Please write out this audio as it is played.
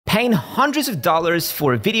Paying hundreds of dollars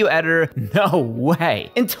for a video editor? No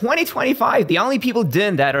way. In 2025, the only people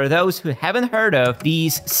doing that are those who haven't heard of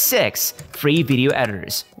these 6 free video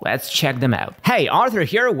editors. Let's check them out. Hey, Arthur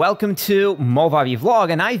here. Welcome to Movavi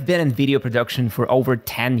vlog, and I've been in video production for over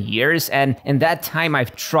 10 years, and in that time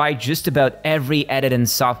I've tried just about every editing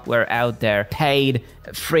software out there, paid,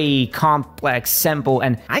 free, complex, simple,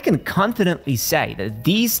 and I can confidently say that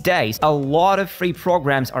these days a lot of free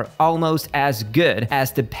programs are almost as good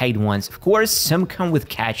as the paid ones. Of course, some come with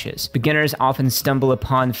catches. Beginners often stumble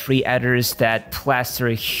upon free editors that plaster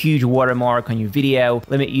a huge watermark on your video,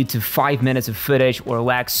 limit you to 5 minutes of footage, or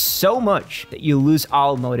lack so much that you lose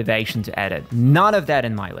all motivation to edit. None of that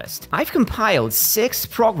in my list. I've compiled 6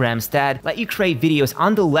 programs that let you create videos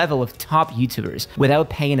on the level of top YouTubers without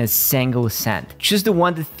paying a single cent. Choose the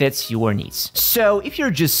one that fits your needs. So if you're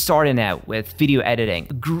just starting out with video editing,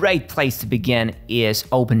 a great place to begin is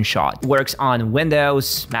OpenShot. It works on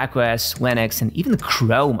Windows, macOS, Linux, and even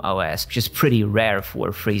Chrome OS, which is pretty rare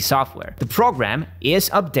for free software. The program is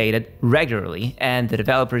updated regularly, and the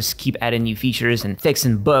developers keep adding new features and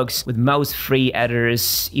fixing bugs. With most free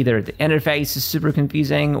editors, either the interface is super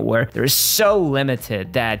confusing or they're so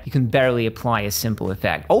limited that you can barely apply a simple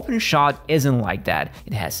effect. OpenShot isn't like that.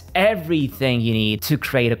 It has everything you need to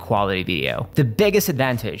create a quality video. The biggest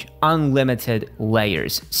advantage, unlimited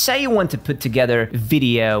layers. Say you want to put together a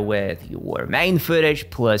video with your main footage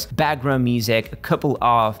plus background music, a couple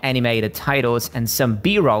of animated titles, and some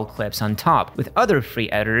B-roll clips on top. With other free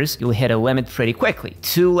editors, you'll hit a limit pretty quickly.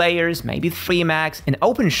 2 layers, maybe 3 max. In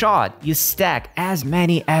OpenShot, you stack as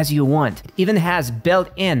many as you want. It even has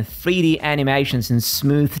built-in 3D animations and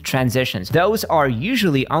smooth transitions. Those are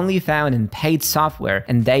usually only found in paid software,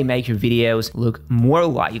 and they make your videos look more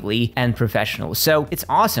lively and professional. So it's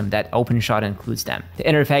awesome that OpenShot includes them. The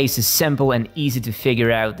interface is simple and easy to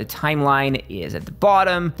figure out. The timeline is at the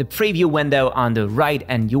bottom, the preview window on the right,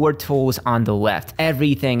 and your tools on the left.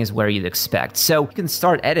 Everything is where you'd expect, so you can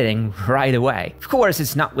start editing right away. Of course,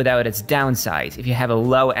 it's not without its downsides. If you have a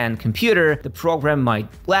low-end computer, the program might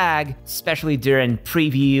lag, especially during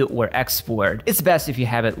preview or export. It's best if you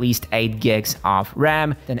have at least 8 gigs of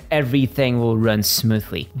RAM, then everything will run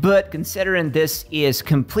smoothly. But considering this is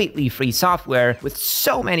completely free software with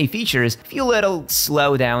so many features, a few little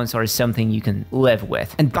slowdowns are something you can live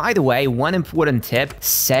with. And by the way, one important tip,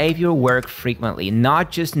 save your work frequently,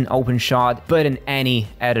 not just in OpenShot, but in any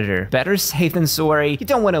editor. Better safe than sorry. You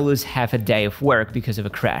don't want to lose half a day of work because of a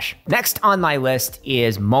crash. Next on my list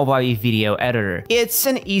is Movavi Video Editor. It's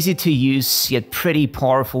an easy to use yet pretty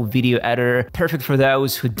powerful video editor, perfect for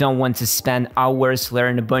those who don't want to spend hours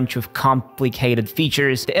learning a bunch of complicated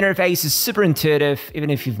features. The interface is super intuitive. Even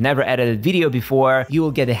if you've never edited video before, you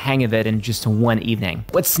will get the hang of it in just one evening.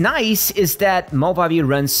 What's nice is that Movavi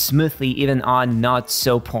runs smoothly even on not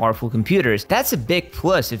so powerful computers. That's a big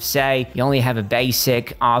plus if, say, you only have a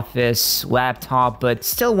basic office laptop but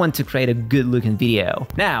still want to create a good looking video.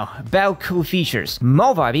 Now, about cool features.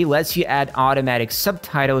 Movavi lets you add automatic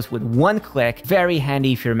subtitles with one click. Very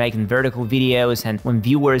handy if you're making vertical videos and want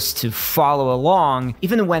viewers to follow along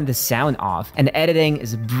even when the sound off. And editing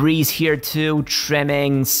is a breeze here too.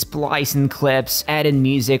 Trimming, splicing clips, adding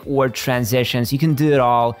music or transitions. You can do it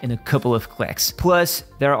all in a couple of clicks. Plus,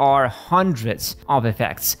 there are hundreds of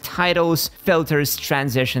effects. Titles, filters,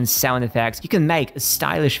 transitions, sound effects. You can make a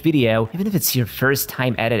stylish video even if it's your first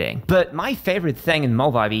time editing. But my favorite thing in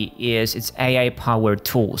Movavi is its AI-powered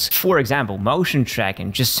tools. For example, motion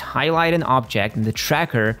tracking. Just highlight an object and the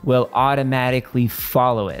tracker will automatically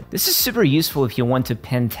follow it. This is super useful if you want to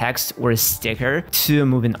pin text or a sticker to a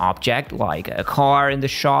moving object like a car in the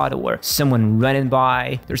shot or someone running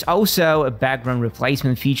by. There's also a background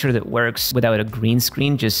replacement feature that works without a green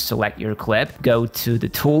screen. Just select your clip, go to the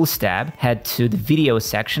Tools tab, head to the Video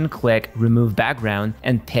section, click Remove Background,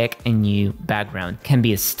 and pick a new background. It can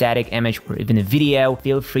be a static image or even a video.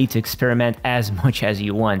 Feel free to experiment as much as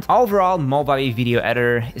you want. Overall, Movavi Video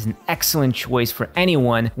Editor is an excellent choice for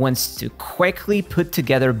anyone who wants to quickly put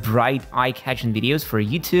together bright, eye-catching videos for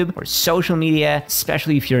YouTube or social media,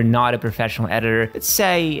 especially if you're not a professional editor. Let's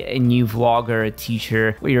say a new vlogger, a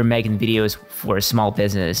teacher, or you're making videos for a small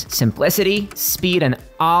business. Simplicity, speed, and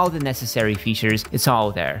all the necessary features, it's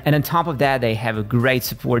all there. And on top of that, they have a great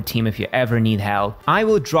support team if you ever need help. I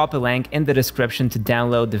will drop a link in the description to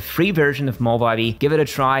download the free version of Movavi. Give it a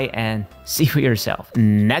try and see for yourself.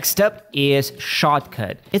 Next up is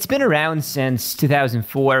Shotcut. It's been around since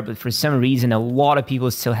 2004, but for some reason, a lot of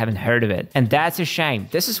people still haven't heard of it. And that's a shame.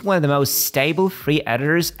 This is one of the most stable free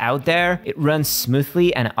editors out there. It runs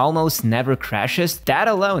smoothly and almost never crashes. That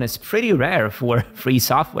alone is pretty rare for free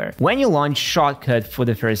software. When you launch Shotcut for the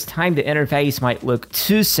the first time, the interface might look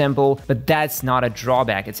too simple, but that's not a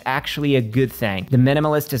drawback. It's actually a good thing. The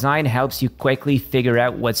minimalist design helps you quickly figure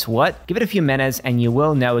out what's what. Give it a few minutes and you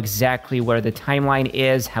will know exactly where the timeline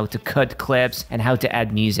is, how to cut clips, and how to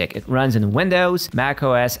add music. It runs in Windows,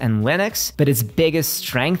 macOS, and Linux, but its biggest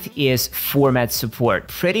strength is format support.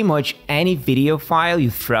 Pretty much any video file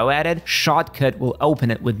you throw at it, Shotcut will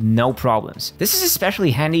open it with no problems. This is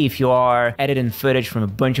especially handy if you are editing footage from a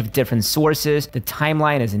bunch of different sources. The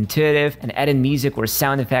timeline is intuitive, and adding music or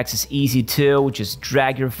sound effects is easy too. Just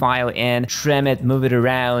drag your file in, trim it, move it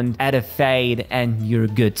around, add a fade, and you're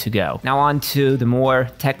good to go. Now on to the more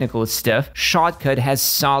technical stuff. Shotcut has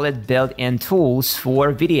solid built-in tools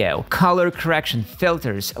for video, color correction,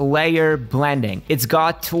 filters, layer blending. It's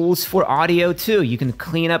got tools for audio too. You can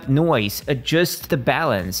clean up noise, adjust the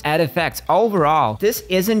balance, add effects. Overall, this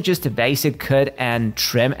isn't just a basic cut and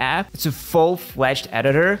trim app. It's a full-fledged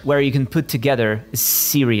editor where you can put together a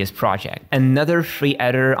serious project. Another free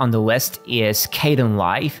editor on the list is Caden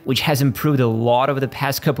Live, which has improved a lot over the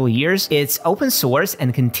past couple of years. It's open source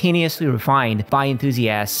and continuously refined by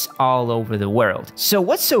enthusiasts all over the world. So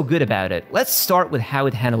what's so good about it? Let's start with how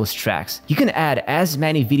it handles tracks. You can add as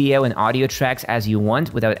many video and audio tracks as you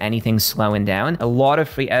want without anything slowing down. A lot of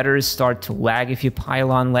free editors start to lag if you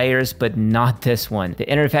pile on layers, but not this one. The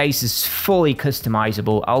interface is fully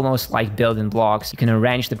customizable, almost like building blocks. You can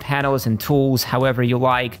arrange the panels and tools however you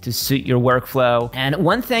like to suit your workflow. And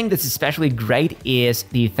one thing that's especially great is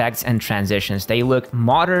the effects and transitions. They look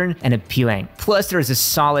modern and appealing. Plus, there's a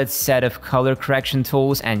solid set of color correction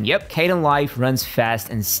tools, and yep, Caden Live runs fast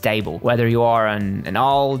and stable. Whether you are on an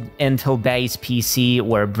old Intel-based PC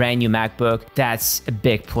or a brand new MacBook, that's a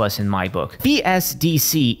big plus in my book.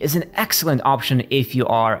 VSDC is an excellent option if you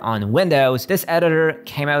are on Windows. This editor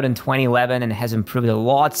came out in 2011 and has improved a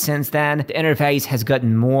lot since then. The interface has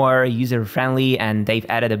gotten more user-friendly and they've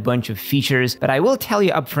added a bunch of features, but I will tell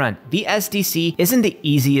you up front, VSDC isn't the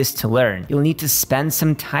easiest to learn. You'll need to spend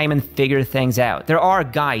some time and figure things out. There are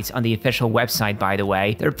guides on the official website, by the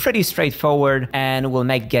way. They're pretty straightforward and will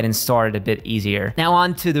make getting started a bit easier. Now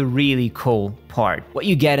on to the really cool part, what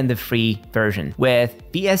you get in the free version. With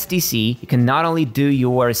VSDC, you can not only do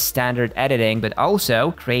your standard editing, but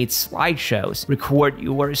also create slideshows, record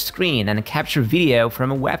your screen, and capture video from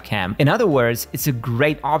a webcam. In other words, it's a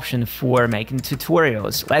great option for making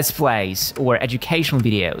tutorials, let's plays, or educational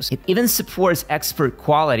videos. It even supports expert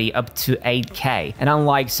quality up to 8K. And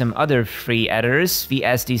unlike some other free editors,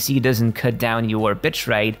 VSDC doesn't cut down your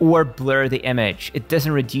bitrate or blur the image. It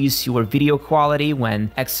doesn't reduce your video quality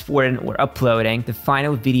when exporting or uploading. The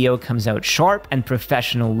final video comes out sharp and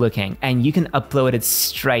professional looking, and you can upload it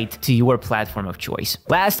straight to your platform of choice.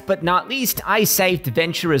 Last but not least, I saved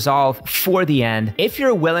DaVinci Resolve for the end. If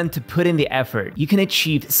you're willing to put in the effort, you can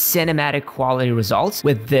achieve cinematic quality results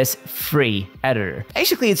with this free editor.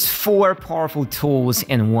 Basically, it's 4 powerful tools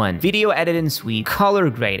in one: video editing suite,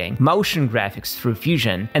 color grading, motion graphics through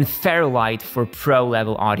Fusion, and Fairlight for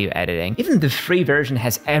pro-level audio editing. Even the free version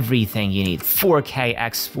has everything you need: 4K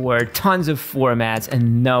export, tons of formats,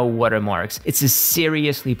 and no watermarks. It's a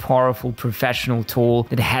seriously powerful professional tool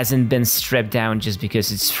that hasn't been stripped down just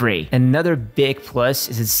because it's free. Another big plus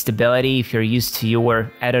is its stability. If you're used to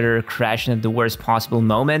your editor crashing at the worst possible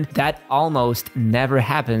moment, that almost never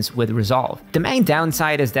happens with Resolve. The main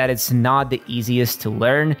downside is that it's not the easiest to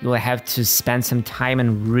learn. You'll have to spend some time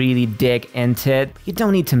and really dig into it. You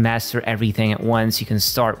don't need to master everything at once. You can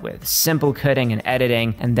start with simple cutting and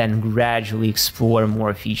editing, and then gradually explore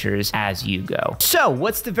more features as you go. So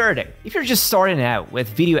what's the verdict? If you're just starting out with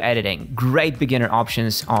video editing, great beginner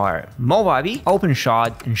options are Movavi,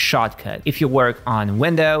 OpenShot, and Shotcut. If you work on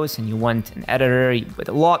Windows and you want an editor with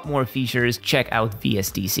a lot more features, check out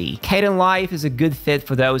VSDC. Caden Live is a good fit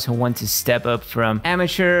for those who want to step up from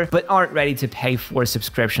amateur but aren't ready to pay for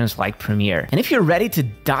subscriptions like Premiere. And if you're ready to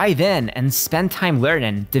dive in and spend time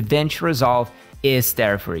learning, DaVinci Resolve is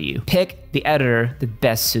there for you. Pick the editor that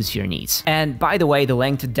best suits your needs. And by the way, the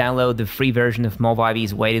link to download the free version of Movavi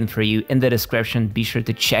is waiting for you in the description. Be sure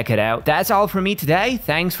to check it out. That's all for me today.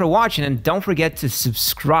 Thanks for watching, and don't forget to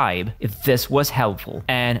subscribe if this was helpful.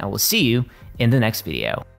 And I will see you in the next video.